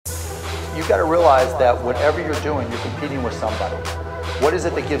You got to realize that whatever you're doing, you're competing with somebody. What is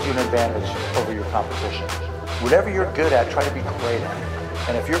it that gives you an advantage over your competition? Whatever you're good at, try to be great at it.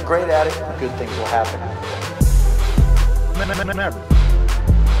 And if you're great at it, good things will happen.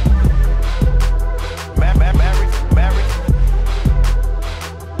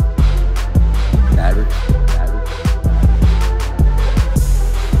 Maverick.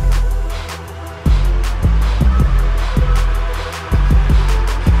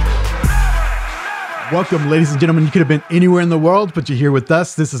 Welcome, ladies and gentlemen. You could have been anywhere in the world, but you're here with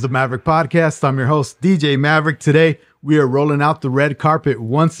us. This is the Maverick Podcast. I'm your host, DJ Maverick. Today, we are rolling out the red carpet.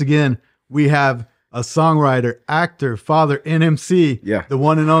 Once again, we have a songwriter, actor, father, and MC, the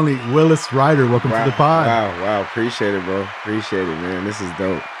one and only Willis Writer. Welcome to the pod. Wow. Appreciate it, bro. Appreciate it, man. This is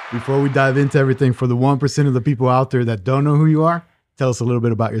dope. Before we dive into everything, for the 1% of the people out there that don't know who you are, tell us a little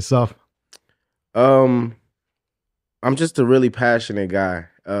bit about yourself. I'm just a really passionate guy.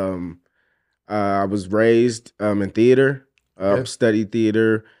 I was raised in theater, studied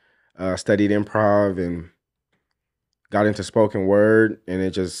theater, studied improv, and got into spoken word, and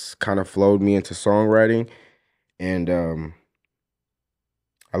it just kind of flowed me into songwriting. And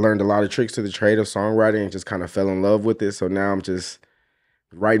I learned a lot of tricks to the trade of songwriting and just kind of fell in love with it. So now I'm just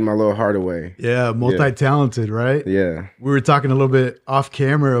writing my little heart away. Yeah, multi-talented, right? Yeah. We were talking a little bit off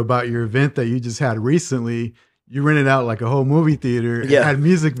camera about your event that you just had recently. You rented out like a whole movie theater and had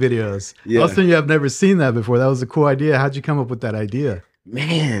music videos. Yeah. Also, you have never seen that before. That was a cool idea. How'd you come up with that idea?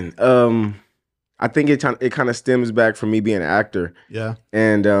 Man, I think it kind of stems back from me being an actor. Yeah.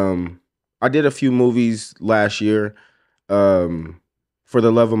 And I did a few movies last year. For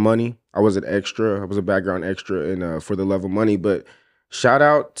the Love of Money, I was an extra. I was a background extra in For the Love of Money. But shout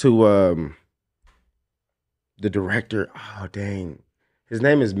out to the director. Oh, dang. His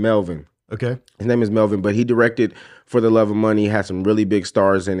name is Melvin. Okay. His name is Melvin, but he directed For the Love of Money, had some really big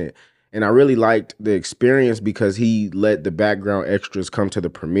stars in it. And I really liked the experience because he let the background extras come to the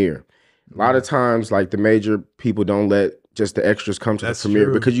premiere. A lot of times, like, the major people don't let just the extras come to the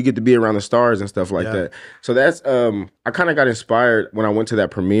premiere because you get to be around the stars and stuff like that. So that's, I kind of got inspired when I went to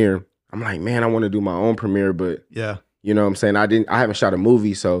that premiere. I'm like, man, I want to do my own premiere, but you know what I'm saying? I haven't shot a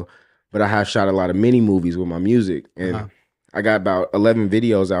movie, but I have shot a lot of mini movies with my music. And I got about 11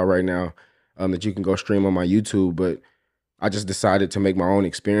 videos out right now that you can go stream on my YouTube, but I just decided to make my own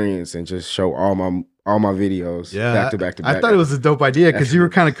experience and just show all my videos back to back to back. I thought it was a dope idea because you were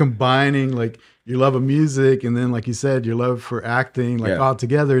kind of combining like your love of music and then, like you said, your love for acting, like all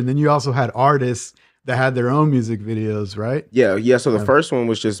together. And then you also had artists that had their own music videos, right? Yeah. So the first one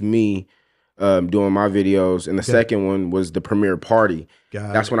was just me doing my videos, and the second one was the premiere party.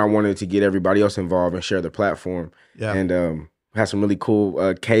 That's when I wanted to get everybody else involved and share the platform. Yeah. And had some really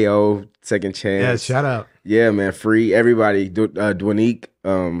cool KO, Second Chance. Yeah, shout out. Yeah, man, free. Everybody, Dwanique,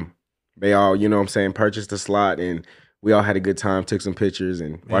 they all, you know what I'm saying, purchased a slot, and we all had a good time, took some pictures,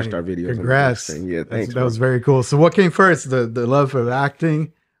 and watched our videos. Congrats. Yeah, thanks. That was very cool. So what came first? The love of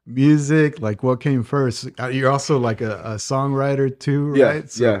acting, music, like what came first? You're also like a songwriter too, right?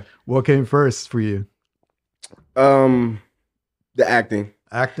 So what came first for you? The acting.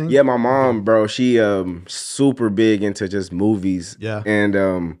 Acting? Yeah, my mom, bro, she super big into just movies. Yeah.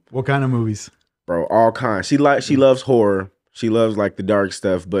 And what kind of movies? Bro, all kinds. She loves horror. She loves like the dark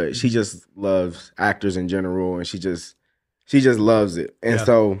stuff, but she just loves actors in general, and she just loves it. And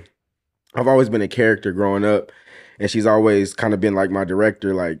so I've always been a character growing up, and she's always kind of been like my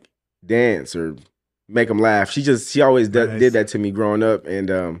director, like dance or make them laugh. She always did that to me growing up.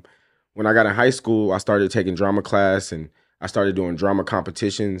 And when I got in high school, I started taking drama class, and I started doing drama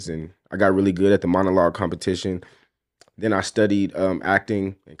competitions, and I got really good at the monologue competition. Then I studied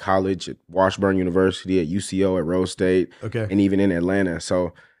acting in college at Washburn University, at UCO, at Rose State, and even in Atlanta.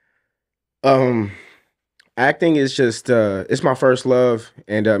 So acting is just, it's my first love,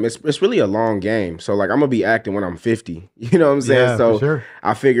 and it's really a long game. So like I'm going to be acting when I'm 50, you know what I'm saying? Yeah, so for sure.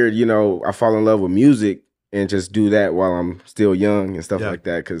 I figured, you know, I fall in love with music and just do that while I'm still young and stuff like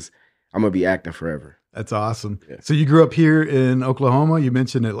that, because I'm going to be acting forever. That's awesome. Yeah. So you grew up here in Oklahoma. You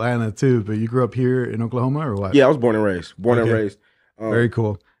mentioned Atlanta too, but you grew up here in Oklahoma or what? Yeah, I was born and raised. And raised. Very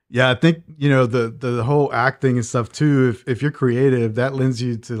cool. Yeah, I think, you know, the whole acting and stuff too, if you're creative, that lends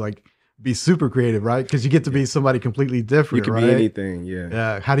you to like be super creative, right? Because you get to be somebody completely different, you can be anything,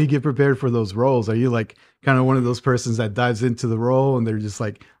 Yeah. How do you get prepared for those roles? Are you like kind of one of those persons that dives into the role and they're just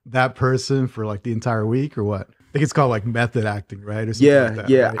like that person for like the entire week or what? I think it's called like method acting, right? Or something like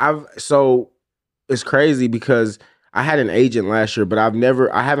that, right? It's crazy because I had an agent last year, but I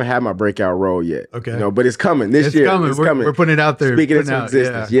haven't had my breakout role yet. Okay. You know, but it's coming this year. It's coming. We're putting it out there. Speaking into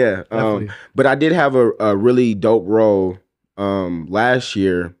existence. Yeah. But I did have a really dope role last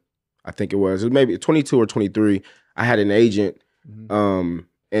year. I think it was maybe 22 or 23. I had an agent, and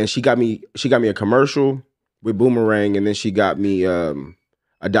she got me a commercial with Boomerang, and then she got me a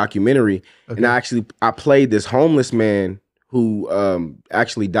documentary. Okay. And I played this homeless man who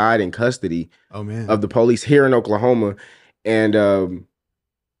actually died in custody of the police here in Oklahoma, and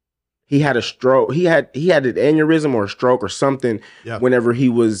he had a stroke. He had an aneurysm or a stroke or something whenever he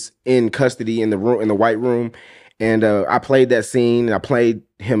was in custody in the white room. And I played that scene, and I played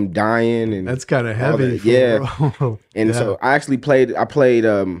him dying, and that's kind of heavy. And so I played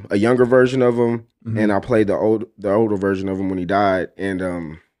a younger version of him, and I played the older version of him when he died.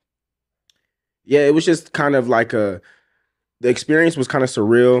 And it was just kind of like the experience was kind of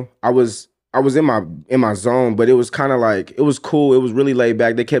surreal. I was in my zone, but it was kind of like, it was cool. It was really laid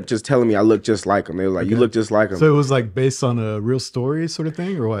back. They kept just telling me I look just like him. They were like, you look just like him. So it was like based on a real story sort of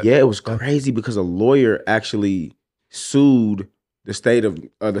thing, or what? Yeah, it was crazy because a lawyer actually sued the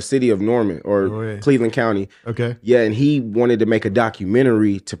city of Norman or Cleveland County. Okay. Yeah, and he wanted to make a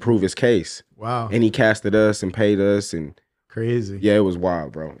documentary to prove his case. Wow. And he casted us and paid us, and crazy. Yeah, it was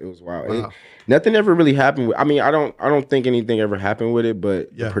wild, bro. It was wild. Wow. Nothing ever really happened. I mean, I don't think anything ever happened with it,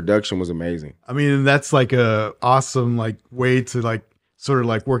 but the production was amazing. I mean, that's like a awesome way to sort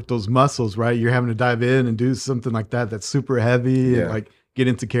of work those muscles, right? You're having to dive in and do something like that that's super heavy and get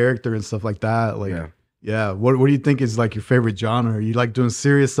into character and stuff like that. What do you think is your favorite genre? Are you doing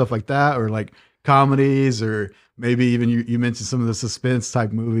serious stuff like that, or comedies, or maybe even you mentioned some of the suspense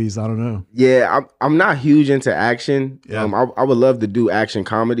type movies? I don't know. Yeah, I'm not huge into action. Yeah. I would love to do action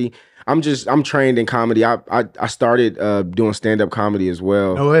comedy. I'm trained in comedy. I started doing stand-up comedy as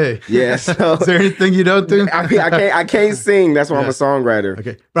well. No way. Yeah. So, is there anything you don't do? I can't sing. That's why I'm a songwriter.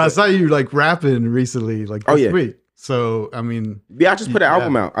 Okay. But I saw you rapping recently, this week. So, I mean. Yeah, I just put an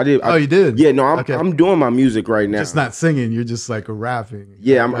album out. I did. You did? Yeah, no, I'm doing my music right now. Just not singing. You're just rapping.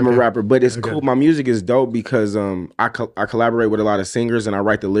 Yeah, I'm a rapper, but it's cool. My music is dope because I collaborate with a lot of singers and I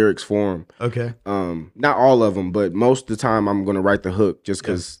write the lyrics for them. Okay. Not all of them, but most of the time I'm going to write the hook just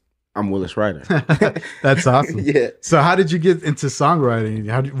because I'm Willis Writer. That's awesome. Yeah. So how did you get into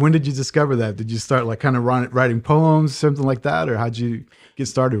songwriting? When did you discover that? Did you start kind of writing poems, something like that? Or how'd you get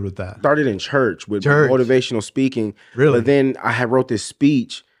started with that? Started in church with motivational speaking. Really? But then I had wrote this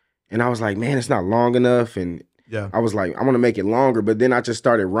speech and I was like, man, it's not long enough. And I was like, I want to make it longer. But then I just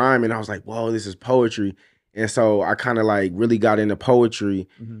started rhyming. I was like, whoa, this is poetry. And so I kind of really got into poetry.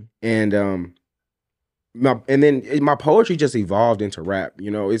 And my poetry just evolved into rap,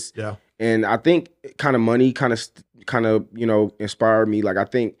 and I think kind of money kind of inspired me. I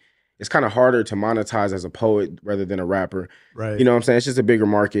think it's kind of harder to monetize as a poet rather than a rapper, right? You know what I'm saying? It's just a bigger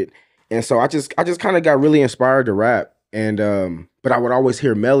market, and so I just kind of got really inspired to rap, and but I would always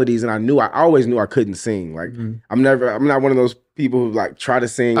hear melodies, and I always knew I couldn't sing. I'm not one of those people who try to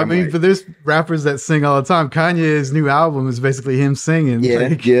sing. I mean, but there's rappers that sing all the time. Kanye's new album is basically him singing.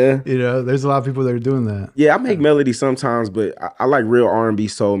 Yeah. There's a lot of people that are doing that. Yeah, I make melodies sometimes, but I like real R&B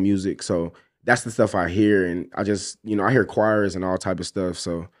soul music. So that's the stuff I hear, and I just I hear choirs and all type of stuff.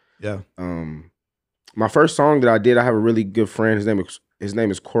 So my first song that I did, I have a really good friend. His name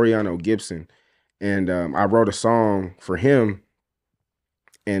is Coriano Gibson, and I wrote a song for him,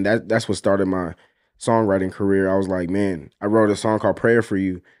 and that's what started my songwriting career. I was like, man, I wrote a song called Prayer for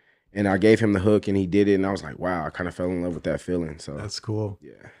You, and I gave him the hook and he did it, and I was like, wow, I kind of fell in love with that feeling. So that's cool.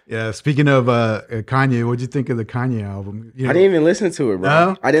 Yeah. Speaking of Kanye, what'd you think of the Kanye album? I didn't even listen to it, bro.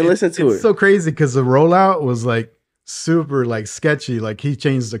 No? I didn't listen to it. It's so crazy because the rollout was super sketchy. He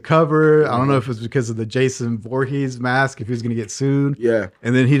changed the cover. I don't know if it's because of the Jason Voorhees mask, if he was going to get sued. Yeah.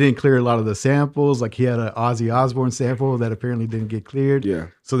 And then he didn't clear a lot of the samples. He had an Ozzy Osbourne sample that apparently didn't get cleared. Yeah.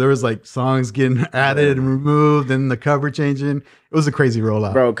 So there was songs getting added and removed and the cover changing. It was a crazy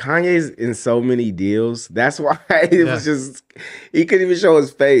rollout. Bro, Kanye's in so many deals. That's why it was just, he couldn't even show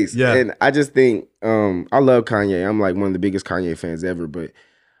his face. Yeah. And I just think, I love Kanye. I'm one of the biggest Kanye fans ever, but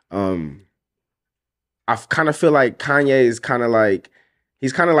I kind of feel like Kanye is kind of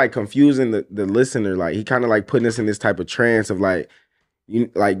he's kind of confusing the listener. He kind of putting us in this type of trance of you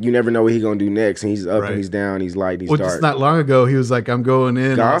never know what he's gonna do next, and he's up and he's down, he's light, he's dark. Just not long ago, he was like, I'm going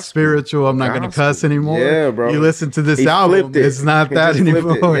in spiritual, I'm not gonna cuss anymore. Yeah, bro. You listen to this album, it's not that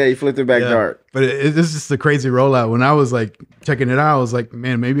anymore. Yeah, he flipped it back dark. But it's just a crazy rollout. When I was checking it out, I was like,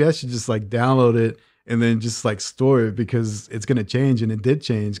 man, maybe I should just download it and then just store it, because it's gonna change, and it did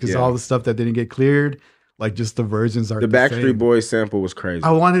change, because all the stuff that didn't get cleared, just the versions are the Backstreet Boys sample was crazy.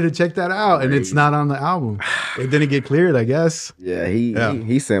 I wanted to check that out, and it's not on the album. It didn't get cleared, I guess. Yeah, he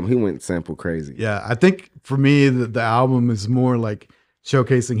went sample crazy. Yeah, I think for me, the album is more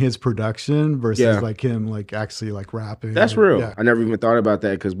showcasing his production versus Yeah. like him like actually like rapping. That's or- real. Yeah. I never even thought about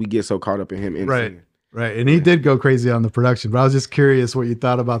that because we get so caught up in him. Right. Right. And he did go crazy on the production, but I was just curious what you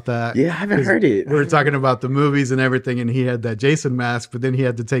thought about that. Yeah, I haven't heard it. We were talking about the movies and everything, and he had that Jason mask, but then he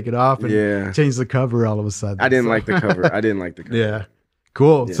had to take it off and change the cover all of a sudden. I didn't like the cover. I didn't like the cover. Yeah.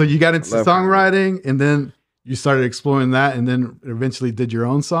 Cool. Yeah. So you got into love songwriting and then you started exploring that and then eventually did your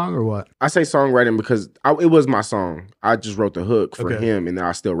own song or what? I say songwriting because it was my song. I just wrote the hook for Okay. him, and then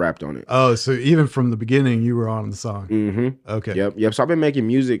I still rapped on it. Oh, so even from the beginning, you were on the song. Mm-hmm. Okay. Yep. So I've been making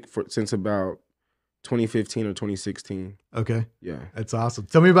music since about 2015 or 2016. Okay. Yeah. That's awesome.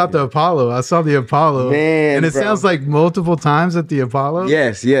 Tell me about the Apollo. I saw the Apollo. Man, and it bro. sounds like multiple times at the Apollo.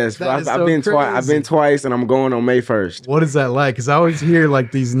 Yes. That I've is so been twice. I've crazy. been twice, and I'm going on May 1st. What is that like? Because I always hear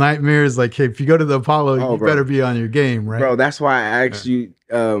like these nightmares, like, hey, if you go to the Apollo, Oh, you bro. better be on your game, right? Bro, that's why I asked you.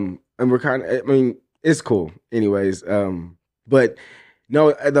 And we're kind of. I mean, it's cool. Anyways, but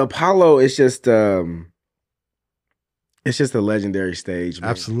no, the Apollo is just. It's just a legendary stage, man.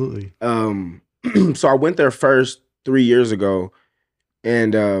 Absolutely. So I went there first 3 years ago,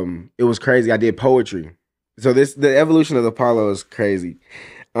 and it was crazy. I did poetry. So the evolution of the Apollo is crazy.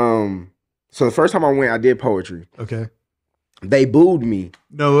 So the first time I went, I did poetry. Okay. They booed me,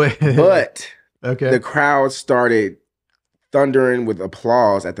 No way. but okay. the crowd started thundering with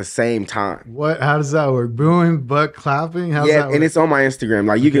applause at the same time. What? How does that work? Booing but clapping? How's that Yeah, work? and it's on my Instagram.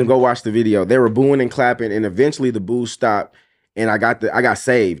 Like you can go watch the video. They were booing and clapping, and eventually the boos stopped. And I got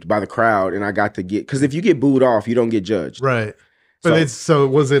saved by the crowd, and I got to get, because if you get booed off, you don't get judged. right. But so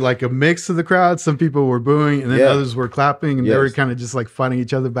was it like a mix of the crowd? Some people were booing, and then Yeah. others were clapping, and they were Yes. kind of just like fighting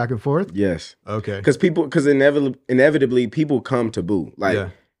each other back and forth. Yes, Okay. because inevitably people come to boo. Like Yeah.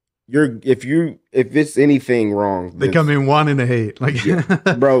 if it's anything wrong, They come in wanting to hate, like,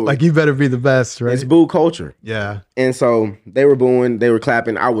 bro. like you better be the best, right? It's boo culture. Yeah. And so they were booing, they were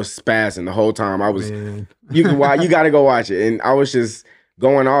clapping. I was spazzing the whole time. I was. Man. You got to go watch it. And I was just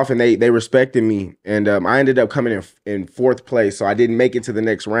going off, and they respected me. And I ended up coming in fourth place, so I didn't make it to the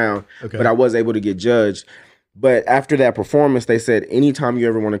next round. Okay. But I was able to get judged. But after that performance, they said, anytime you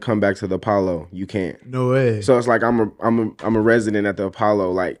ever want to come back to the Apollo, you can. No way. So it's like I'm a resident at the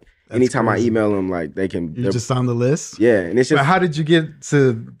Apollo. Like anytime crazy. I email them, like they can. You're just on the list. yeah, and it's But just how did you get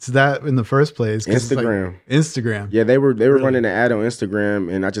to that in the first place? 'Cause it's like Instagram. Instagram. Yeah, they were Really? running an ad on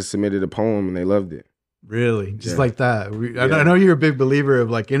Instagram, and I just submitted a poem, and they loved it. Really, just Yeah. like that. I Yeah. know you're a big believer of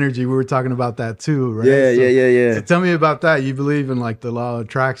like energy. We were talking about that too, right? Yeah, So- yeah. So tell me about that. You believe in like the law of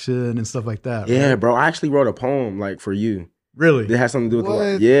attraction and stuff like that. Yeah, right? bro. I actually wrote a poem like for you. Really? It has something to do with the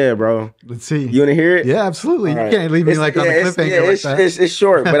law. What? Yeah, bro. Let's see. You want to hear it? Yeah, absolutely. All You right. can't leave me It's- like on yeah, a it's- cliffhanger yeah, like it's, that. it's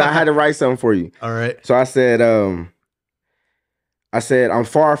short, but I had to write something for you. All right. So I said, I'm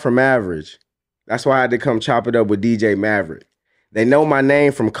far from average. That's why I had to come chop it up with DJ Maverick. They know my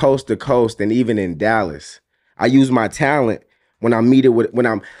name from coast to coast and even in Dallas. I use my talent when I'm met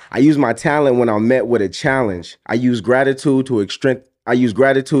with a challenge. I use gratitude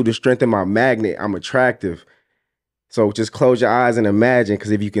to strengthen my magnet. I'm attractive. So just close your eyes and imagine,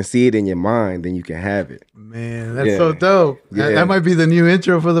 because if you can see it in your mind, then you can have it. Man, that's Yeah. so dope. Yeah. That might be the new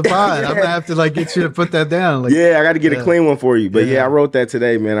intro for the pod. I'm gonna have to like get you to put that down. Like, Yeah, I got to get a clean one for you. But Yeah. yeah, I wrote that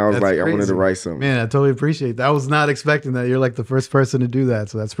today, man. I was that's like, I wanted crazy. to write something. Man, I totally appreciate that. I was not expecting that. You're like the first person to do that,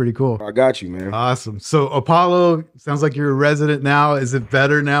 so that's pretty cool. I got you, man. Awesome. So Apollo sounds like you're a resident now. Is it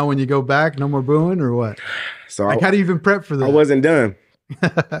better now when you go back? No more booing or what? So Like, how do you even prep for that? I wasn't done.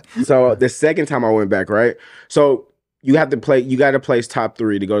 So the second time I went back, right? So you got to place top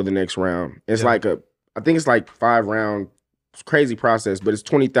 3 to go to the next round. It's Yeah. I think it's like 5-round, crazy process, but it's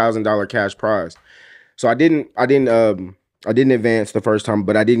 $20,000 cash prize. So I didn't advance the first time,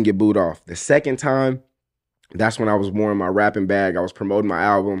 but I didn't get booed off. The second time, that's when I was wearing my rapping bag. I was promoting my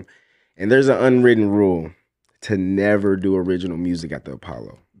album, and there's an unwritten rule to never do original music at the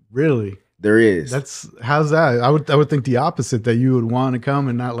Apollo. Really? There is. How's that? I would think the opposite, that you would want to come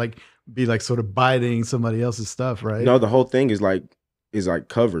and not like be like sort of biting somebody else's stuff, right? No, the whole thing is like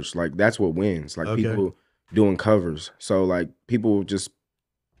covers. Like that's what wins. Like Okay. people doing covers. So like people will just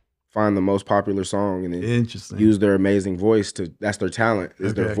find the most popular song and then Interesting. use their amazing voice that's their talent,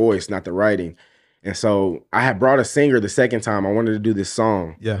 is their Okay. voice, not the writing. And so I had brought a singer the second time. I wanted to do this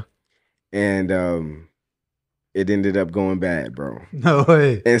song, Yeah. and it ended up going bad, bro. No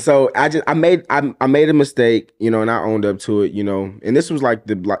way. And so I made a mistake, and I owned up to it, And this was like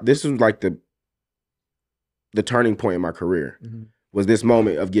the turning point in my career. Mhm. Was this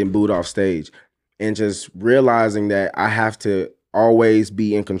moment of getting booed off stage and just realizing that I have to always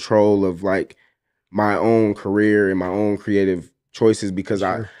be in control of like my own career and my own creative choices because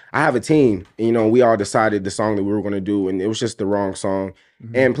I have a team. And, you know, we all decided the song that we were going to do, and it was just the wrong song.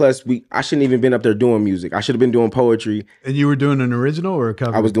 And plus, I shouldn't even been up there doing music. I should have been doing poetry. And you were doing an original or a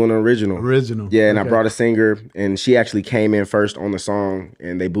cover? I was doing an original. Yeah, and I brought a singer, and she actually came in first on the song,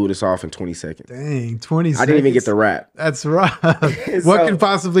 and they booed us off in 20 seconds. Dang, 20 seconds. I didn't even get the rap. That's rough. What could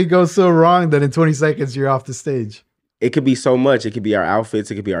possibly go so wrong that in 20 seconds you're off the stage? It could be so much. It could be our outfits.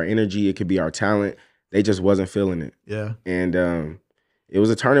 It could be our energy. It could be our talent. They just wasn't feeling it. Yeah. And it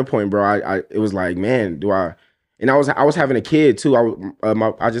was a turning point, bro. It was like, man, and I was having a kid too.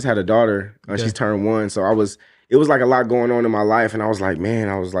 I just had a daughter. She's turned 1, so it was like a lot going on in my life, and I was like, man,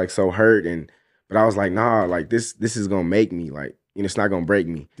 I was like so hurt, but I was like, nah, like this is gonna make me, like, you know, it's not gonna break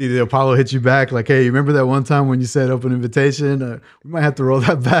me. Did the Apollo hit you back? Like, hey, you remember that one time when you said open invitation? We might have to roll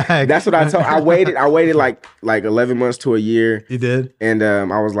that back. That's what I told. I waited like 11 months to a year. You did? And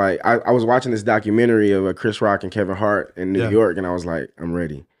I was like, I was watching this documentary of Chris Rock and Kevin Hart in New York, and I was like, I'm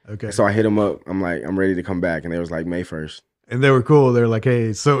ready. Okay. So I hit them up. I'm like, I'm ready to come back. And they was like, May 1st. And they were cool. They're like,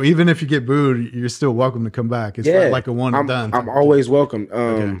 hey, so even if you get booed, you're still welcome to come back. It's not like a one and done. I'm always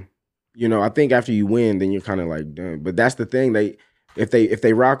welcome. You know, I think after you win, then you're kind of like done. But that's the thing. If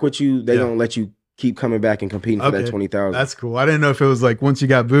they rock with you, they don't let you keep coming back and competing for that 20,000. That's cool. I didn't know if it was like once you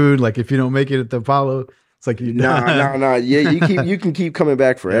got booed, like if you don't make it at the Apollo, it's like you're done. Nah. Yeah, you can keep coming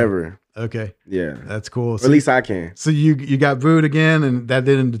back forever. Okay. Yeah. That's cool. So, or at least I can. So you got booed again, and that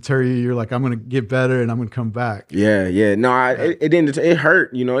didn't deter you. You're like, I'm going to get better and I'm going to come back. Yeah. No, it didn't. It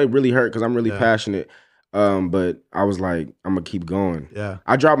hurt. You know, it really hurt because I'm really passionate. But I was like, I'm going to keep going. Yeah.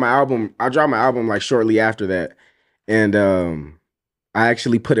 I dropped my album like shortly after that. And I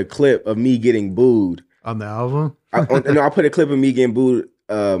actually put a clip of me getting booed. On the album? I put a clip of me getting booed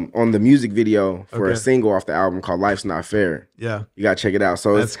on the music video for a single off the album called Life's Not Fair. Yeah. You got to check it out.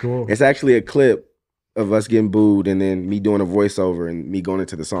 So that's cool. It's actually a clip of us getting booed and then me doing a voiceover and me going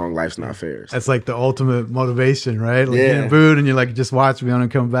into the song Life's Not Fair. So. That's like the ultimate motivation, right? Like getting booed and you're like, just watch me on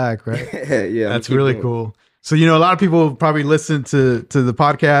and come back, right? Yeah. That's really cool. So, you know, a lot of people probably listen to the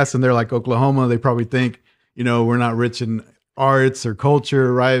podcast and they're like Oklahoma. They probably think, you know, we're not rich in arts or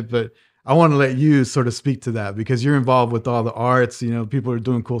culture, right? But I want to let you sort of speak to that because you're involved with all the arts. You know, people are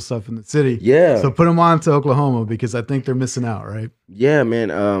doing cool stuff in the city. Yeah. So put them on to Oklahoma because I think they're missing out, right? Yeah,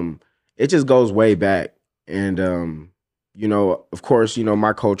 man. It just goes way back. And, you know, of course, you know,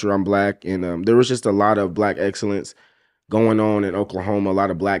 my culture, I'm Black. And there was just a lot of Black excellence going on in Oklahoma, a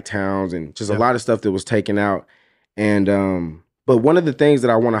lot of Black towns and just a lot of stuff that was taken out. And, but one of the things that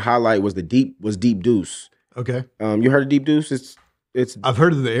I want to highlight was Deep Deuce. Okay. You heard of Deep Deuce? It's I've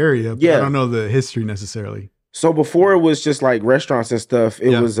heard of the area, but I don't know the history necessarily. So before it was just like restaurants and stuff,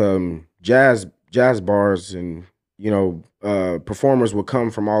 it was jazz bars and, you know, performers would come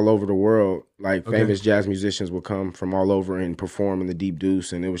from all over the world. Like famous jazz musicians would come from all over and perform in the Deep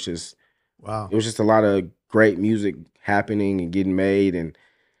Deuce. And it was just it was just a lot of great music happening and getting made. And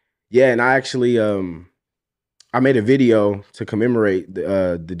and I actually I made a video to commemorate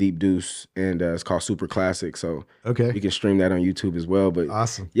the Deep Deuce, and it's called Super Classic. So you can stream that on YouTube as well. But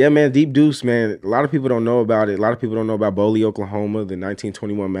awesome, yeah, man, Deep Deuce, man. A lot of people don't know about it. A lot of people don't know about Boley, Oklahoma, the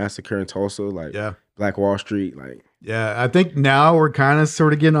 1921 massacre in Tulsa, like Black Wall Street, like. Yeah, I think now we're kind of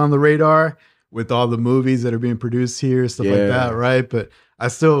sort of getting on the radar with all the movies that are being produced here, stuff like that, right? But I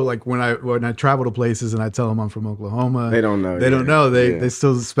still like when I travel to places and I tell them I'm from Oklahoma. They don't know. They don't know. They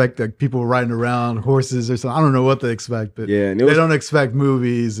still expect like people riding around horses or something. I don't know what they expect, but they don't expect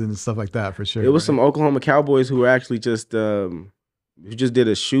movies and stuff like that for sure. It was some Oklahoma cowboys who were actually just who just did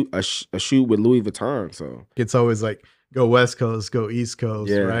a shoot with Louis Vuitton. So it's always like go West Coast, go East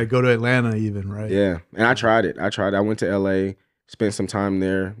Coast, right? Go to Atlanta even, right? Yeah, and I tried it. I went to LA, spent some time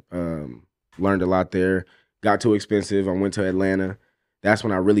there, learned a lot there. Got too expensive. I went to Atlanta. That's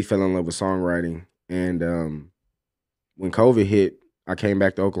when I really fell in love with songwriting. And when COVID hit, I came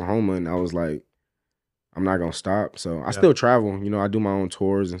back to Oklahoma and I was like, I'm not going to stop. So I still travel. You know, I do my own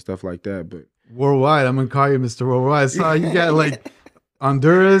tours and stuff like that. But worldwide, I'm going to call you Mr. Worldwide. So you got like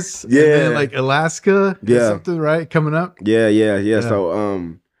Honduras, and then like Alaska, or something, right? Coming up. Yeah.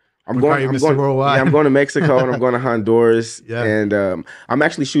 So I'm going to Mexico and I'm going to Honduras. And I'm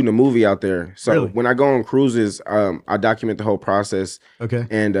actually shooting a movie out there. So when I go on cruises, I document the whole process.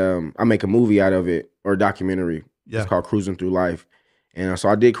 And I make a movie out of it, or a documentary. It's called Cruising Through Life. And so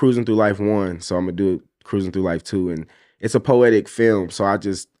I did Cruising Through Life 1. So I'm going to do Cruising Through Life 2. And it's a poetic film. So I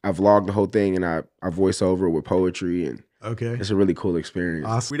vlog the whole thing and I voice over it with poetry. And it's a really cool experience.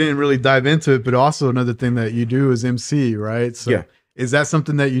 Awesome. We didn't really dive into it, but also another thing that you do is MC, right? So is that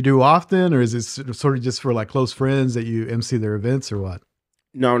something that you do often, or is it sort of just for like close friends that you MC their events, or what?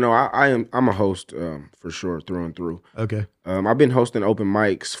 No, I'm a host for sure through and through. Okay. I've been hosting open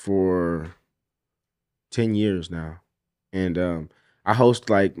mics for 10 years now. And I host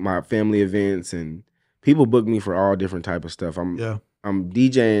like my family events, and people book me for all different type of stuff. I'm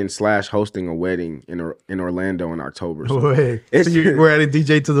DJing / hosting a wedding in Orlando in October. So Wait, so we're adding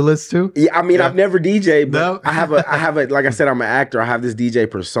DJ to the list too? Yeah, I mean, Yeah. I've never DJed, but No? I have a like I said, I'm an actor. I have this DJ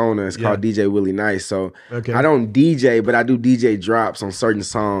persona. It's called DJ Willie Nice. So Okay. I don't DJ, but I do DJ drops on certain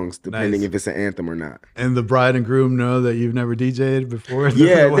songs, depending Nice. if it's an anthem or not. And the bride and groom know that you've never DJed before?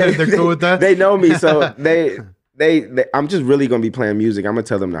 Yeah, they're cool with that? They know me, so they I'm just really gonna be playing music. I'm gonna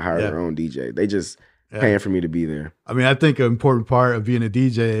tell them to hire their own DJ. They just paying for me to be there. I mean, I think an important part of being a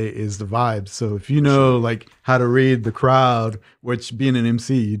DJ is the vibes. So if you know like how to read the crowd, which being an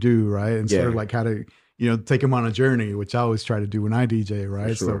MC you do, right? And sort of like how to, take them on a journey, which I always try to do when I DJ,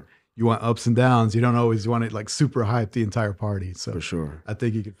 right? Sure. So you want ups and downs. You don't always want it like super hype the entire party. So For sure. I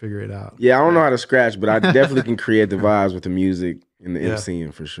think you can figure it out. Yeah, I don't know how to scratch, but I definitely can create the vibes with the music and the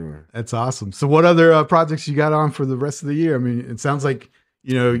MCing for sure. That's awesome. So what other projects you got on for the rest of the year? I mean, it sounds like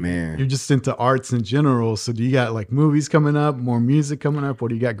Man. you're just into arts in general. So do you got like movies coming up, more music coming up? What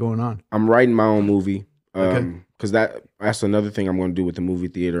do you got going on? I'm writing my own movie. Okay. Because that's another thing I'm going to do with the movie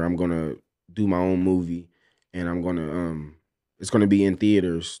theater. I'm going to do my own movie, and I'm going to it's going to be in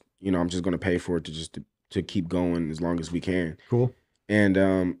theaters. I'm just going to pay for it to keep going as long as we can. Cool. And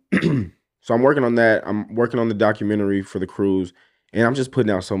so I'm working on that. I'm working on the documentary for the cruise, and I'm just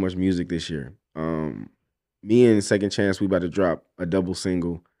putting out so much music this year. Me and Second Chance, we about to drop a double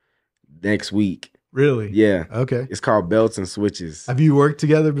single next week. Really? Yeah. Okay. It's called Belts and Switches. Have you worked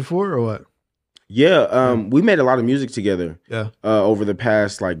together before or what? Yeah. We made a lot of music together. Yeah. Over the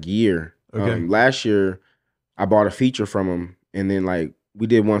past like year. Okay. Last year, I bought a feature from him, and then like we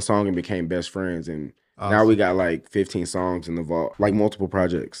did one song and became best friends, and now we got like 15 songs in the vault, like multiple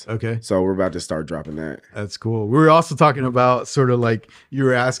projects. Okay. So we're about to start dropping that. That's cool. We were also talking about sort of like you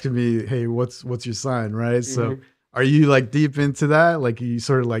were asking me, hey, what's your sign, right? So are you like deep into that? Like you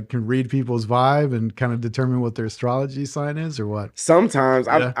sort of like can read people's vibe and kind of determine what their astrology sign is or what? Sometimes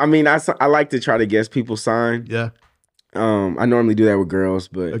I mean I like to try to guess people's sign. Yeah. I normally do that with girls,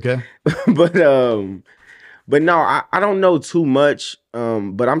 but Okay. but no, I don't know too much.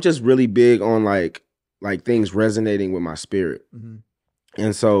 But I'm just really big on like things resonating with my spirit. Mm-hmm.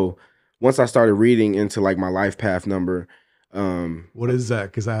 And so once I started reading into like my life path number, what is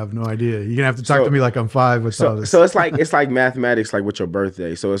that? Because I have no idea. You're gonna have to talk to me like I'm 5 with all this. So it's like mathematics, like with your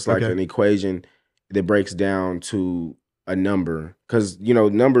birthday. So it's like Okay. an equation that breaks down to a number, because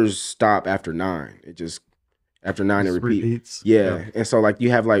numbers stop after 9. It just after 9 it repeats. Yeah. And so like you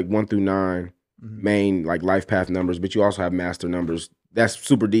have like 1 through 9 main like life path numbers, but you also have master numbers. That's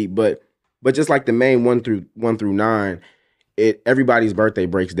super deep, but just like the main 1 through 9, everybody's birthday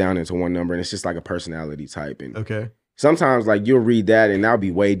breaks down into one number, and it's just like a personality type. And Okay. sometimes like you'll read that and that'll be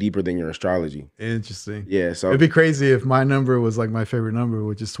way deeper than your astrology. Interesting. Yeah. So It'd be crazy if my number was like my favorite number,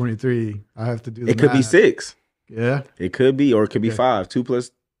 which is 23. I have to do the it could be math. 6. Yeah. It could be, or it could be Okay. 5. 2 plus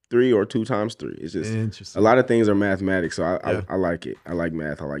 3 or 2 times 3. It's just Interesting. a lot of things are mathematics. So Yeah. I like it. I like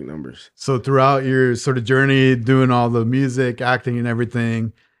math. I like numbers. So throughout your sort of journey, doing all the music, acting, and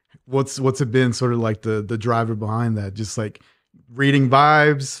everything, what's it been sort of like the driver behind that? Just like reading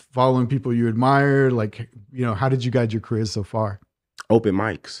vibes, following people you admire, like how did you guide your career so far? Open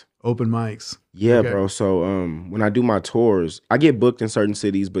mics. Open mics. Yeah, Okay. bro. So when I do my tours, I get booked in certain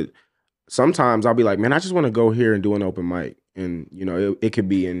cities, but sometimes I'll be like, man, I just want to go here and do an open mic. And it could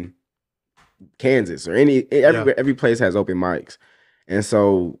be in Kansas or every place has open mics. And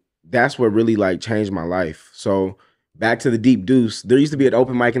so that's what really like changed my life. So back to the Deep Deuce. There used to be an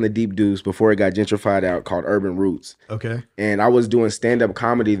open mic in the Deep Deuce before it got gentrified out called Urban Roots. Okay. And I was doing stand-up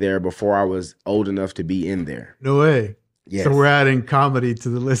comedy there before I was old enough to be in there. No way. Yes. So we're adding comedy to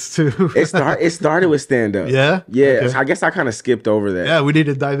the list too. It started with stand-up. Yeah? Yeah. Okay. So I guess I kind of skipped over that. Yeah, we need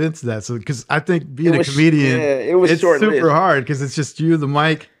to dive into that. So, because I think being It a was- comedian, yeah, it was it's short-lived. super hard because it's just you, the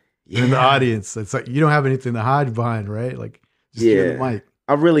mic, and the Yeah. audience. It's like you don't have anything to hide behind, right? Like just you and the mic.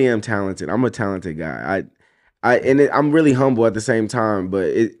 I really am talented. I'm a talented guy. I'm really humble at the same time.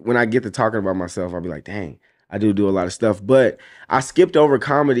 But when I get to talking about myself, I'll be like, dang, I do a lot of stuff. But I skipped over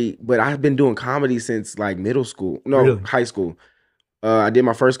comedy. But I've been doing comedy since like middle school. No, Really? high school. I did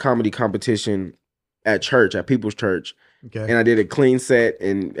my first comedy competition at church, at People's Church, Okay. and I did a clean set,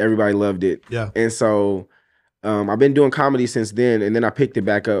 and everybody loved it. Yeah. And so I've been doing comedy since then, and then I picked it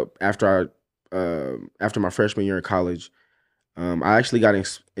back up after my freshman year in college. I actually got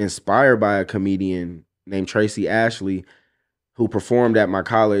inspired by a comedian named Tracy Ashley, who performed at my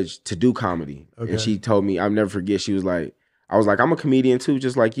college to do comedy. Okay. And she told me, I'll never forget, she was like, I was like, I'm a comedian too,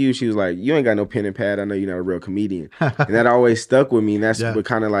 just like you. She was like, you ain't got no pen and pad. I know you're not a real comedian. And that always stuck with me. And that's what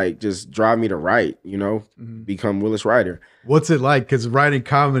kind of like just drive me to write, you know, become Willis Writer. What's it like? Because writing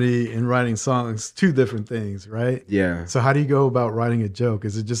comedy and writing songs, two different things, right? Yeah. So how do you go about writing a joke?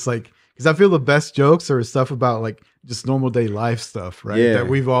 Is it just like, because I feel the best jokes are stuff about like just normal day life stuff, right? Yeah. That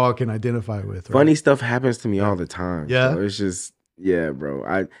we've all can identify with. Right? Funny stuff happens to me all the time. Yeah. So it's just, yeah,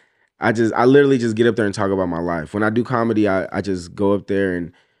 bro. I literally just get up there and talk about my life. When I do comedy, I just go up there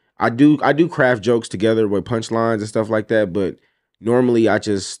and I do craft jokes together with punchlines and stuff like that. But normally I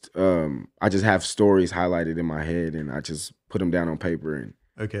just have stories highlighted in my head and I just put them down on paper and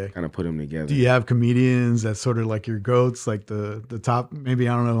kind of put them together. Do you have comedians that's sort of like your goats, like the top, maybe,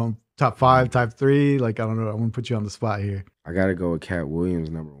 I don't know, top 5, top 3? Like, I don't know. I want to put you on the spot here. I got to go with Cat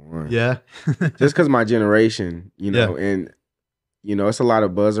Williams, #1. Yeah. Just because my generation, you know, and, you know, it's a lot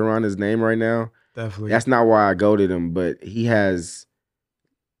of buzz around his name right now. Definitely. That's not why I goated him, but he has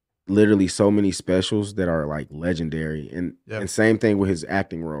literally so many specials that are like legendary. And same thing with his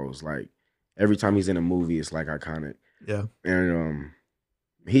acting roles. Like every time he's in a movie, it's like iconic. Yeah. And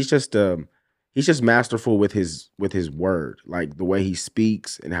he's just masterful with his word, like the way he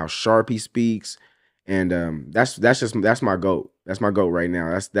speaks and how sharp he speaks. And that's my goat. That's my goat right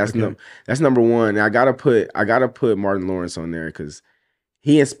now. That's #1. And I gotta put Martin Lawrence on there because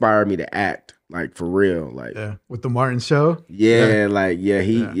he inspired me to act, like for real. Like with the Martin Show. I'm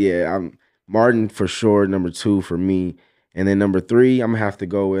Martin for sure. #2 for me, and then #3 I'm gonna have to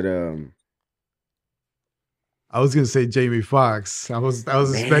go with I was gonna say Jamie Foxx. I was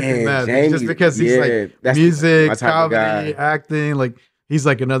expecting that just because he's like that's music, comedy, acting. Like he's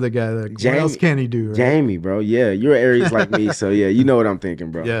like another guy. Like, what else can he do? Right? Jamie, bro. Yeah, you're Aries like me, so yeah, you know what I'm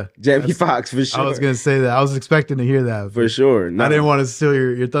thinking, bro. Yeah, Jamie Foxx for sure. I was gonna say that. I was expecting to hear that for sure. No. I didn't want to steal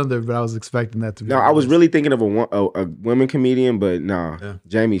your thunder, but I was expecting that to be. No, I was really thinking of a women comedian, but no,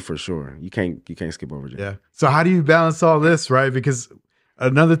 Jamie for sure. You can't skip over Jamie. Yeah. So how do you balance all this, right? Because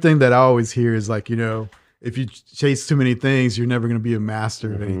another thing that I always hear is like, you know, if you chase too many things, you're never going to be a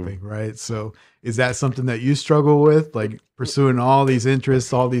master of anything, right? So is that something that you struggle with, like pursuing all these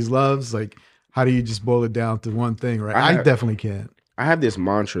interests, all these loves? Like, how do you just boil it down to one thing, right? I definitely can't. I have this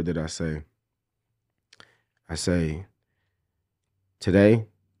mantra that I say, today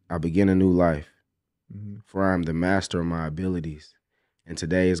I begin a new life, for I am the master of my abilities, and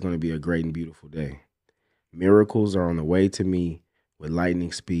today is going to be a great and beautiful day. Miracles are on the way to me with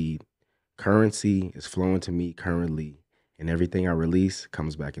lightning speed. Currency is flowing to me currently, and everything I release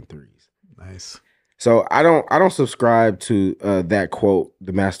comes back in 3s. Nice. So I don't subscribe to that quote,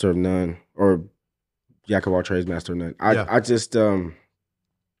 the master of none, or Jack of all trades, master of none. I just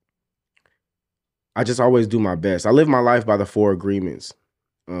always do my best. I live my life by the 4 agreements.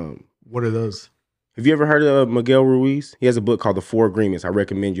 What are those? Have you ever heard of Miguel Ruiz? He has a book called The 4 Agreements. I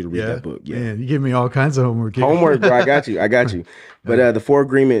recommend you to read that book. Yeah, man, you give me all kinds of homework. Homework, bro. I got you. But the 4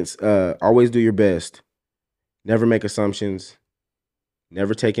 agreements: always do your best, never make assumptions,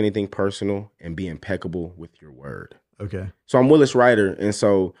 never take anything personal, and be impeccable with your word. Okay. So I'm Willis Writer, and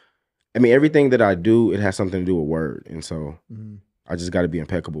so I mean everything that I do, it has something to do with word, and so I just got to be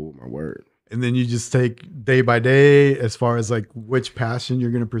impeccable with my word. And then you just take day by day as far as like which passion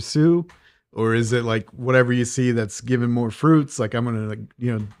you're going to pursue. Or is it like whatever you see that's giving more fruits? Like I'm gonna, like,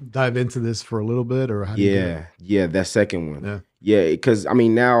 you know, dive into this for a little bit, or how do you do it? Yeah, that second one. Yeah, because I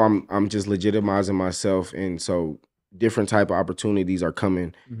mean now I'm just legitimizing myself, and so different type of opportunities are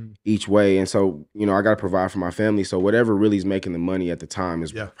coming each way, and so you know I got to provide for my family. So whatever really is making the money at the time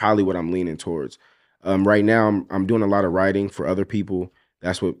is probably what I'm leaning towards. Right now I'm doing a lot of writing for other people.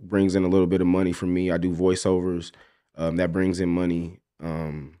 That's what brings in a little bit of money for me. I do voiceovers. That brings in money.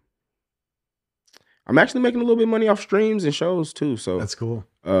 I'm actually making a little bit of money off streams and shows too. So that's cool.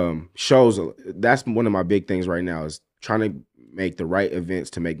 Shows, that's one of my big things right now is trying to make the right events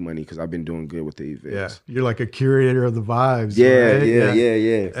to make money because I've been doing good with the events. Yeah, you're like a curator of the vibes. Yeah, right?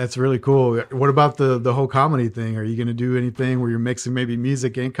 Yeah. That's really cool. What about the whole comedy thing? Are you going to do anything where you're mixing maybe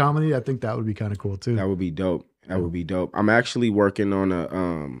music and comedy? I think that would be kind of cool too. That would be dope. I'm actually working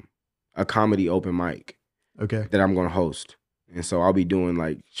on a comedy open mic. Okay. That I'm going to host, and so I'll be doing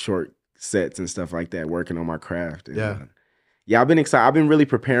like short sets and stuff like that, working on my craft. And, I've been excited. I've been really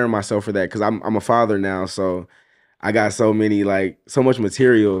preparing myself for that because I'm a father now, so I got so much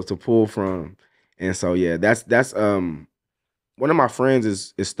material to pull from, and so that's one of my friends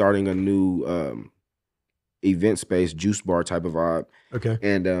is starting a new event space, juice bar type of vibe. Okay,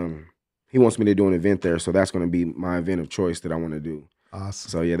 and he wants me to do an event there, so that's going to be my event of choice that I want to do. Awesome.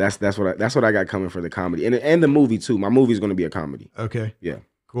 So that's what I got coming for the comedy and the movie too. My movie is going to be a comedy. Okay. Yeah.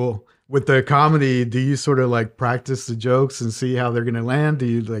 Cool. With the comedy, do you sort of like practice the jokes and see how they're going to land? Do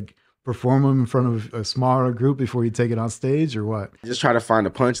you like perform them in front of a smaller group before you take it on stage, or what? Just try to find a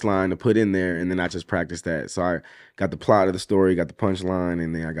punchline to put in there, and then I just practice that. So I got the plot of the story, got the punchline,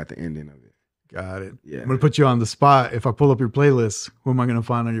 and then I got the ending of it. Got it. Yeah. I'm going to put you on the spot. If I pull up your playlist, who am I going to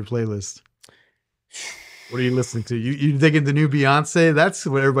find on your playlist? What are you listening to? You digging the new Beyonce? That's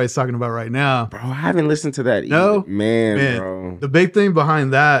what everybody's talking about right now. Bro, I haven't listened to that No? either. Man, bro. The big thing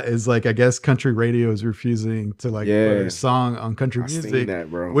behind that is like, I guess country radio is refusing to like put a song on country music. Seen that,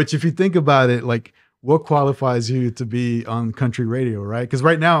 bro. Which, if you think about it, like what qualifies you to be on country radio, right? Because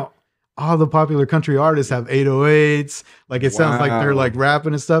right now, all the popular country artists have 808s. Like it sounds like they're like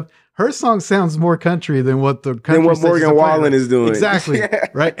rapping and stuff. Her song sounds more country than what the country Morgan Wallen is doing. Exactly. Yeah.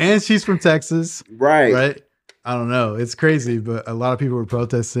 Right. And she's from Texas. Right. Right. I don't know. It's crazy, but a lot of people were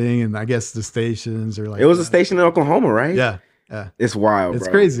protesting, and I guess the stations are like. It was a station in Oklahoma, right? Yeah. Yeah. It's wild. It's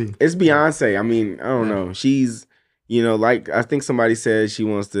bro. crazy. It's Beyonce. I mean, I don't know. She's, like I think somebody said she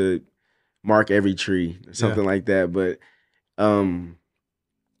wants to mark every tree or something like that. But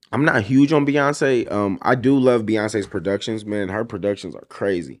I'm not huge on Beyonce. I do love Beyonce's productions, man. Her productions are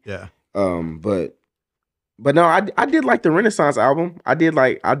crazy. Yeah. But no, I did like the Renaissance album. I did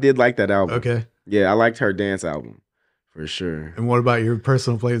like that album. Okay. Yeah, I liked her dance album for sure. And what about your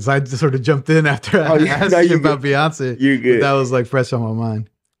personal playlist? I just sort of jumped in after I asked you about Beyonce. You're good. That was like fresh on my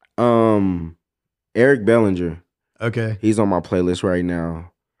mind. Eric Bellinger. Okay. He's on my playlist right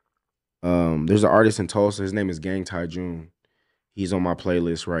now. There's an artist in Tulsa. His name is Gang Tai Jun. He's on my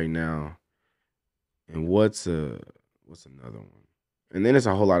playlist right now. And what's another one? And then it's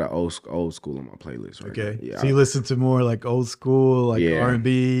a whole lot of old school on my playlist right now. Yeah. So you listen to more like old school, like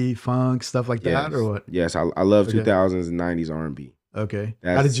R&B, funk, stuff like that, or what? Yes, I love 2000s and 90s R&B. Okay.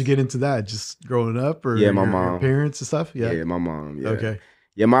 How did you get into that? Just growing up, or my mom, your parents and stuff? Yeah, my mom. Yeah. Okay.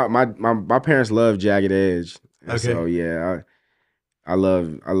 Yeah, my parents love Jagged Edge. Okay. So yeah, I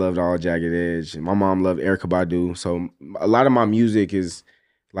loved all Jagged Edge. My mom loved Erykah Badu. So a lot of my music is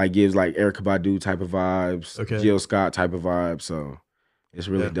like gives like Erykah Badu type of vibes, Jill Scott type of vibes. So it's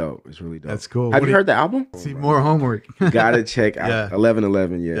really dope. It's really dope. That's cool. Have you heard the album? See, more homework. You gotta check out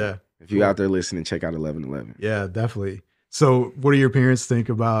 1111. Yeah. If you're out there listening, check out 1111. Yeah, definitely. So what do your parents think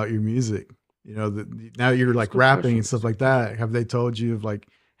about your music? Now you're like rapping and stuff like that. Have they told you of like,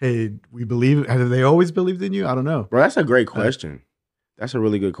 hey, we believe? Have they always believed in you? I don't know. Bro, that's a great question. That's a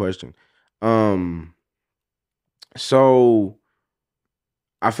really good question. So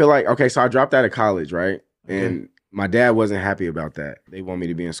I feel like, so I dropped out of college, right? And my dad wasn't happy about that. They want me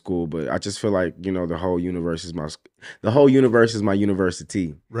to be in school, but I just feel like, the whole universe is my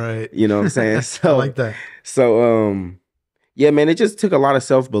university. Right. You know what I'm saying? So I like that. So yeah, man, it just took a lot of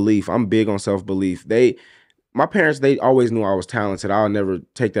self-belief. I'm big on self-belief. My parents, they always knew I was talented. I'll never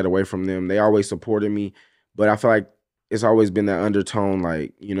take that away from them. They always supported me, but I feel like it's always been that undertone,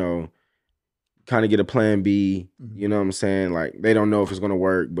 like, kind of get a plan B, you know what I'm saying? Like, they don't know if it's going to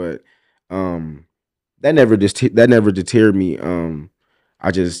work, but that never deterred me.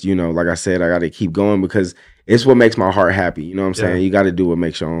 I just, like I said, I got to keep going because it's what makes my heart happy. You know what I'm saying? You got to do what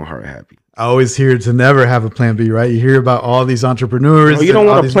makes your own heart happy. I always hear to never have a plan B, right? You hear about all these entrepreneurs. Oh, you don't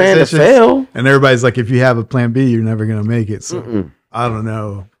want a plan to fail. And everybody's like, if you have a plan B, you're never going to make it. So I don't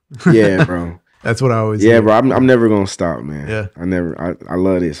know. Yeah, bro. That's what I always hear. Bro. I'm never going to stop, man. Yeah. I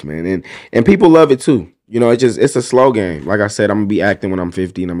love this, man. And people love it too. It's a slow game. Like I said, I'm going to be acting when I'm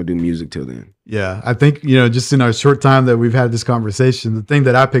 50 and I'm going to do music till then. Yeah. I think, just in our short time that we've had this conversation, the thing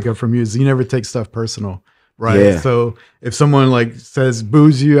that I pick up from you is you never take stuff personal. Right. Yeah. So if someone like says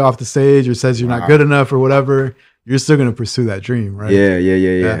boos you off the stage or says you're not good enough or whatever, you're still going to pursue that dream. Right.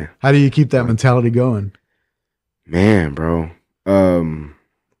 Yeah. How do you keep that mentality going? Man, bro.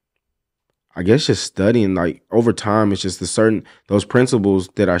 I guess just studying, like over time, it's just those principles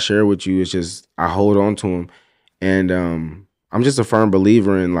that I share with you. It's just, I hold on to them. And I'm just a firm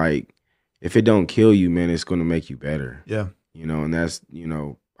believer in like, if it don't kill you, man, it's going to make you better. Yeah. And that's,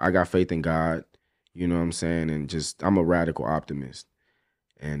 I got faith in God. You know what I'm saying? And just, I'm a radical optimist.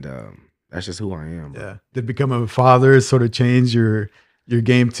 And that's just who I am. Yeah. Did becoming a father sort of change your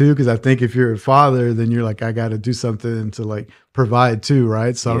game too? Because I think if you're a father, then you're like, I got to do something to like provide too,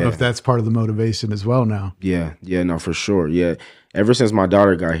 right? So I don't know if that's part of the motivation as well now. Yeah, no, for sure. Yeah. Ever since my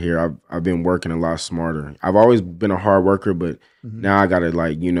daughter got here, I've been working a lot smarter. I've always been a hard worker, but now I got to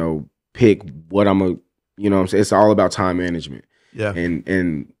like, pick what it's all about time management. Yeah.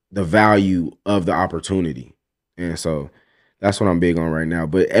 And the value of the opportunity. And so that's what I'm big on right now.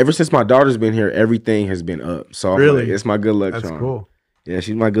 But ever since my daughter's been here, everything has been up. So really? It's my good luck charm. That's cool. Yeah,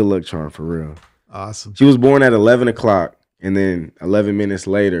 she's my good luck charm for real. Awesome. She was born at 11 o'clock And then 11 minutes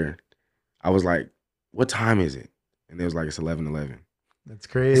later, I was like, what time is it? And they was like, it's 11:11. That's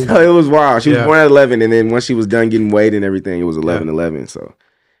crazy. So it was wild. She was born at 11, and then once she was done getting weighed and everything, it was 11:11. So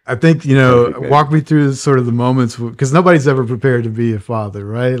I think, walk me through sort of the moments, because nobody's ever prepared to be a father,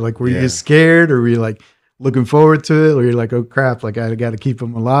 right? Like, were you scared, or were you like looking forward to it, or you're like, oh crap, like I got to keep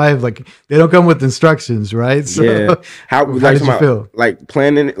them alive? Like, they don't come with instructions, right? So how did you feel? Like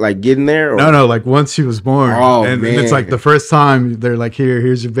planning, like getting there? Or? No, like once she was born, and it's like the first time they're like,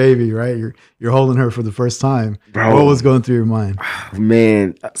 here's your baby, right? You're holding her for the first time. Bro, what was going through your mind?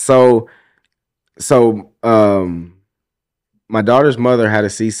 Man, so my daughter's mother had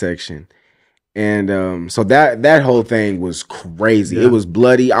a C-section. And so that whole thing was crazy. It was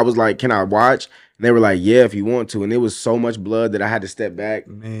bloody. I was like, can I watch? And they were like, yeah, if you want to. And it was so much blood that I had to step back.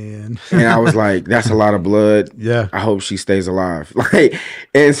 Man. And I was like, that's a lot of blood. Yeah. I hope she stays alive.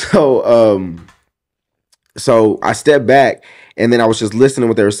 And so I stepped back, and then I was just listening to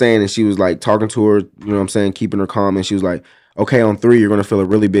what they were saying, and she was like talking to her, you know what I'm saying, keeping her calm. And she was like, okay, on 3, you're gonna feel a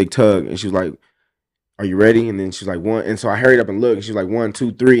really big tug. And she was like, are you ready? And then she was like, 1. And so I hurried up and looked, and she was like, 1,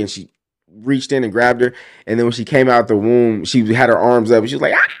 2, 3, and she reached in and grabbed her. And then when she came out the womb, she had her arms up, and she was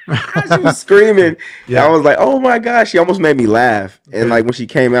like, ah! She was screaming. I was like, oh my gosh. She almost made me laugh. And like when she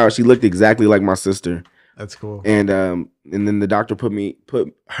came out, she looked exactly like my sister. That's cool. And then the doctor put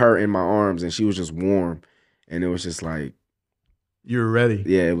her in my arms, and she was just warm. And it was just like, you were ready.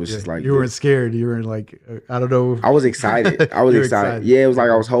 Yeah, it was just like, you weren't scared. You were like, I don't know. I was excited. I was excited. Yeah, it was like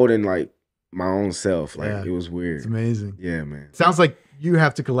I was holding like my own self. Like it was weird. It's amazing. Yeah, man. Sounds like you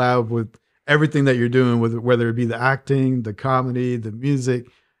have to collab with everything that you're doing, whether it be the acting, the comedy, the music.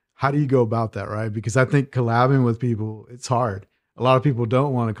 How do you go about that, right? Because I think collabing with people, it's hard. A lot of people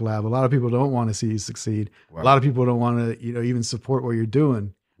don't want to collab. A lot of people don't want to see you succeed. Wow. A lot of people don't want to, even support what you're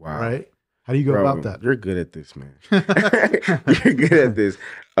doing. Wow. Right? How do you go about that? You're good at this, man. You're good at this.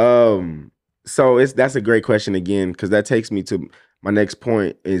 So that's a great question again, because that takes me to my next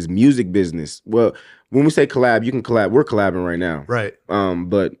point is music business. Well, when we say collab, you can collab. We're collabing right now. Right.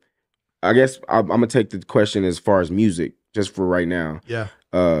 But I guess I'm going to take the question as far as music, just for right now. Yeah.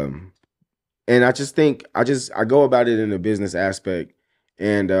 And I just think I go about it in a business aspect,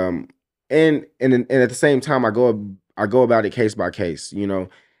 and at the same time I go about it case by case,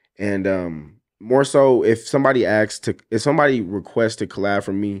 and more so if somebody requests to collab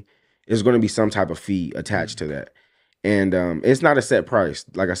from me, there's going to be some type of fee attached to that, and it's not a set price.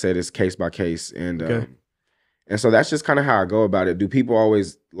 Like I said, it's case by case, and so that's just kind of how I go about it. Do people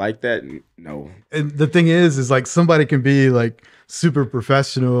always like that? No. And the thing is like somebody can be like super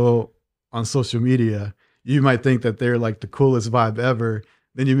professional on social media. You might think that they're like the coolest vibe ever.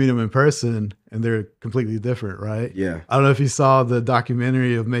 Then you meet them in person and they're completely different, right? Yeah. I don't know if you saw the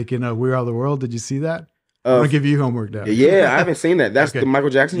documentary of making We Are the World. Did you see that? I'm gonna give you homework now. Yeah, I haven't seen that. That's the Michael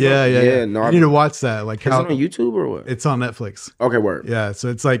Jackson. Yeah. No, you need to watch that. Like, is it on YouTube or what? It's on Netflix. Okay, word. Yeah, so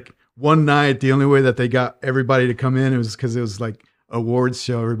it's like one night. The only way that they got everybody to come in was because it was like awards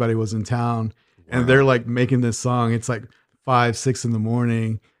show. Everybody was in town, and they're like making this song. It's like 5, 6 in the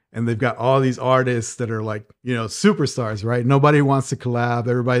morning, and they've got all these artists that are like superstars, right? Nobody wants to collab.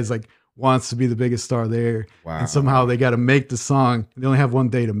 Everybody's like wants to be the biggest star there, and somehow they got to make the song. They only have one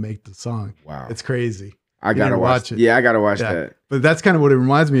day to make the song. Wow, it's crazy. I gotta watch it. Yeah, I gotta watch that. But that's kind of what it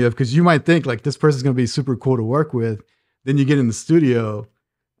reminds me of, because you might think like this person's gonna be super cool to work with. Then you get in the studio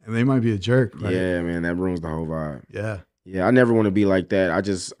and they might be a jerk. Right? Yeah, man, that ruins the whole vibe. Yeah. I never want to be like that. I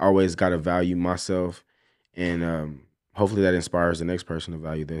just always gotta value myself, and hopefully that inspires the next person to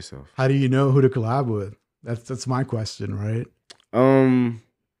value themselves. How do you know who to collab with? That's my question, right? Well,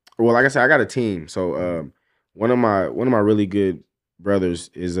 like I said, I got a team. So one of my really good brothers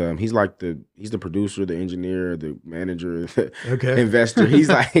is he's the producer, the engineer, the manager, the investor. He's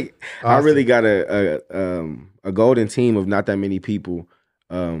like awesome. I really got a golden team of not that many people,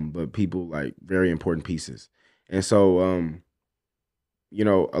 but people like very important pieces. And so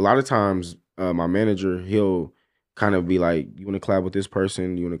a lot of times my manager, he'll kind of be like, you want to collab with this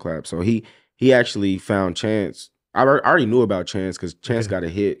person, you want to collab. So he actually found Chance. I already knew about Chance because Chance got a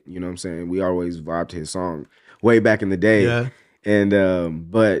hit, you know what I'm saying? We always vibed to his song way back in the day. Yeah. And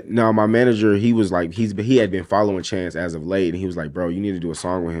but no, my manager, he was like, he had been following Chance as of late, and he was like, bro, you need to do a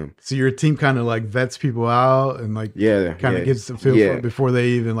song with him. So your team kind of like vets people out and like kind of gives them feel for it before they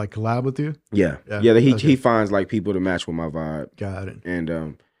even like collab with you. Yeah. He finds like people to match with my vibe. Got it. And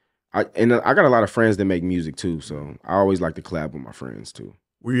I got a lot of friends that make music too, so I always like to collab with my friends too.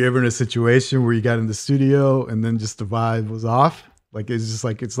 Were you ever in a situation where you got in the studio and then just the vibe was off? Like it's just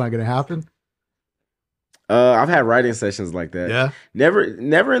like it's not gonna happen? I've had writing sessions like that. Yeah.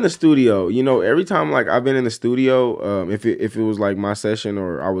 Never in the studio. You know, every time like I've been in the studio, if it was like my session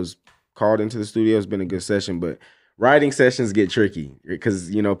or I was called into the studio, it's been a good session. But writing sessions get tricky because,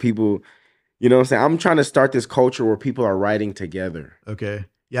 you know, people, you know what I'm saying? I'm trying to start this culture where people are writing together. Okay.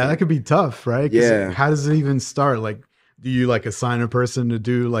 Yeah, that could be tough, right? 'Cause Yeah. how does it even start? Like, do you like assign a person to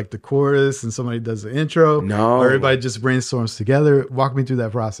do like the chorus and somebody does the intro? No. Or everybody just brainstorms together? Walk me through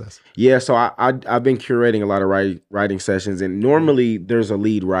that process. Yeah, so I've been curating a lot of writing sessions, and normally there's a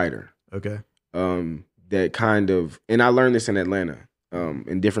lead writer. Okay. That kind of, and I learned this in Atlanta,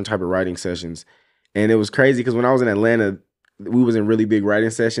 in different type of writing sessions, and it was crazy because when I was in Atlanta, we was in really big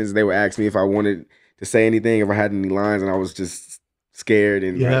writing sessions. They would ask me if I wanted to say anything, if I had any lines, and I was just scared.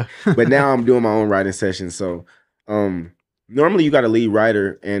 And Yeah. but now I'm doing my own writing sessions. So normally you got a lead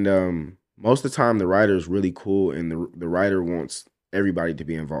writer, and most of the time the writer is really cool, and the writer wants everybody to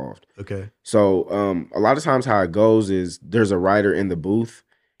be involved. Okay. So a lot of times how it goes is there's a writer in the booth,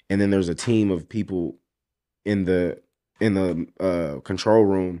 and then there's a team of people in the control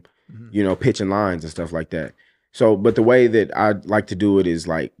room, you know, pitching lines and stuff like that. So, but the way that I like to do it is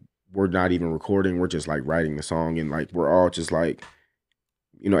like we're not even recording, we're just like writing the song, and like we're all just like,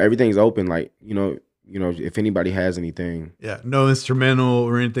 you know, everything's open. Like, you know, if anybody has anything. Yeah. No instrumental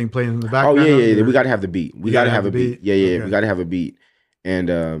or anything playing in the background. Oh yeah. We got to have the beat. We got to have a beat. Yeah. Okay. We got to have a beat.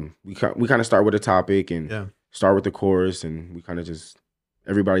 And we kind of start with a topic and start with the chorus, and we kind of just,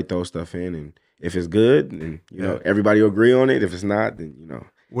 everybody throws stuff in, and if it's good, then you know everybody will agree on it. If it's not, then you know.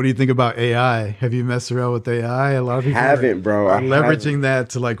 What do you think about AI? Have you messed around with AI? A lot of people haven't, bro. are leveraging that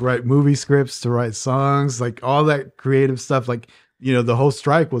to like write movie scripts, to write songs, like all that creative stuff. Like, you know, the whole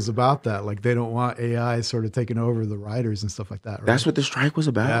strike was about that. Like they don't want AI sort of taking over the writers and stuff like that. Right? That's what the strike was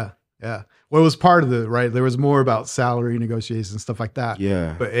about. Yeah. Yeah. Well, it was part of right. There was more about salary negotiations and stuff like that.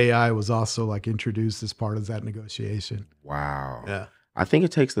 Yeah. But AI was also like introduced as part of that negotiation. Wow. Yeah. I think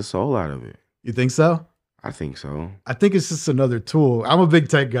it takes the soul out of it. You think so? I think so. I think it's just another tool. I'm a big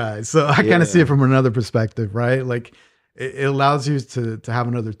tech guy, so I kind of see it from another perspective, right? Like it allows you to have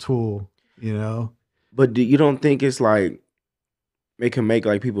another tool, you know? But you don't think it's like, it can make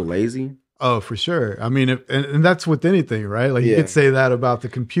like people lazy? Oh, for sure. I mean, and that's with anything, right? Like you could say that about the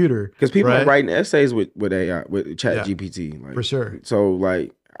computer. Because people right? are writing essays with AI, with Chat GPT. Like, for sure. So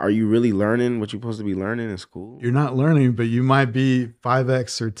like, are you really learning what you're supposed to be learning in school? You're not learning, but you might be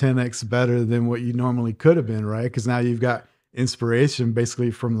 5x or 10x better than what you normally could have been, right? Because now you've got inspiration basically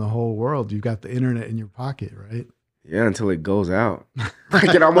from the whole world. You've got the internet in your pocket, right? Yeah, until it goes out. I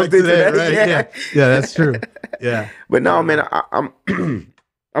can almost into that. Right? Yeah, that's true. Yeah. But no, man, I'm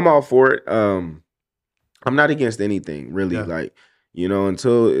I'm all for it. I'm not against anything, really. Yeah. Like, you know,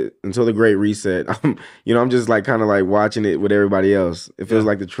 until the Great Reset, I'm just like kind of like watching it with everybody else. It feels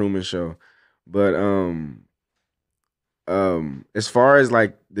like the Truman Show. But as far as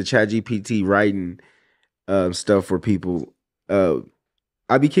like the ChatGPT writing stuff for people,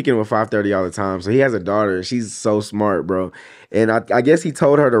 I be kicking with 530 all the time. So he has a daughter, and she's so smart, bro. And I guess he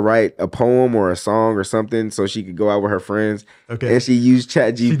told her to write a poem or a song or something so she could go out with her friends. Okay. And she used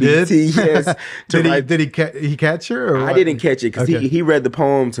ChatGPT. Yes. Did he catch her? Or I what? didn't catch it because he read the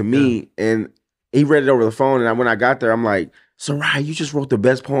poem to me, and he read it over the phone. And when I got there, I'm like, Sarai, you just wrote the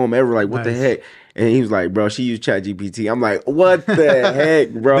best poem ever. Like, what the heck? And he was like, bro, she used ChatGPT. I'm like, what the heck,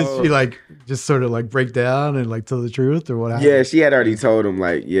 bro? Did she like just sort of like break down and like tell the truth, or what happened? Yeah, she had already told him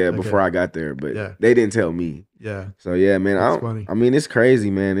like, before I got there, but they didn't tell me. Yeah. So yeah, man, funny. I mean, it's crazy,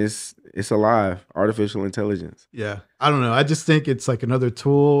 man. It's alive, artificial intelligence. Yeah. I don't know. I just think it's like another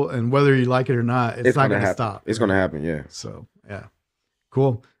tool, and whether you like it or not, it's not going to stop. It's going to happen. Yeah. So yeah,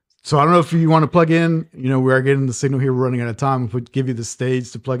 cool. So I don't know if you want to plug in, you know, we are getting the signal here. We're running out of time. We'll give you the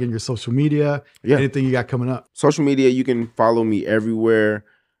stage to plug in your social media. Yeah. Anything you got coming up? Social media, you can follow me everywhere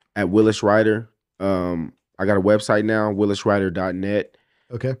at Willis Writer. I got a website now, williswriter.net.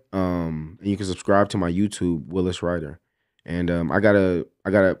 Okay. And you can subscribe to my YouTube, Willis Writer. And I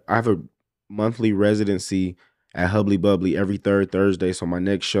have a monthly residency at Hubbly Bubbly every third Thursday. So my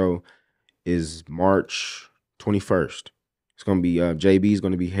next show is March 21st. It's gonna be JB's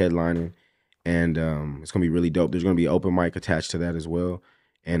gonna be headlining, and it's gonna be really dope. There's gonna be an open mic attached to that as well,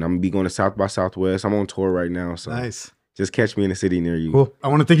 and I'm gonna be going to South by Southwest. I'm on tour right now, so nice. Just catch me in a city near you. Cool. I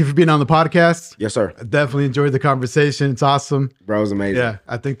want to thank you for being on the podcast. Yes, sir. I definitely enjoyed the conversation. It's awesome, bro. It was amazing. Yeah,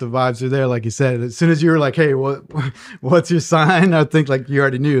 I think the vibes are there, like you said. As soon as you were like, "Hey, what's your sign?" I think like you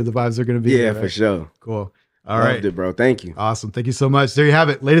already knew the vibes are gonna be. Yeah, there, for sure. Cool. All right, loved it, bro. Thank you. Awesome. Thank you so much. There you have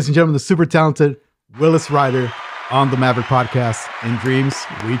it, ladies and gentlemen. The super talented Willis Writer on the Maverick Podcast. In dreams,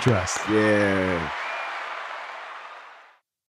 we trust. Yeah.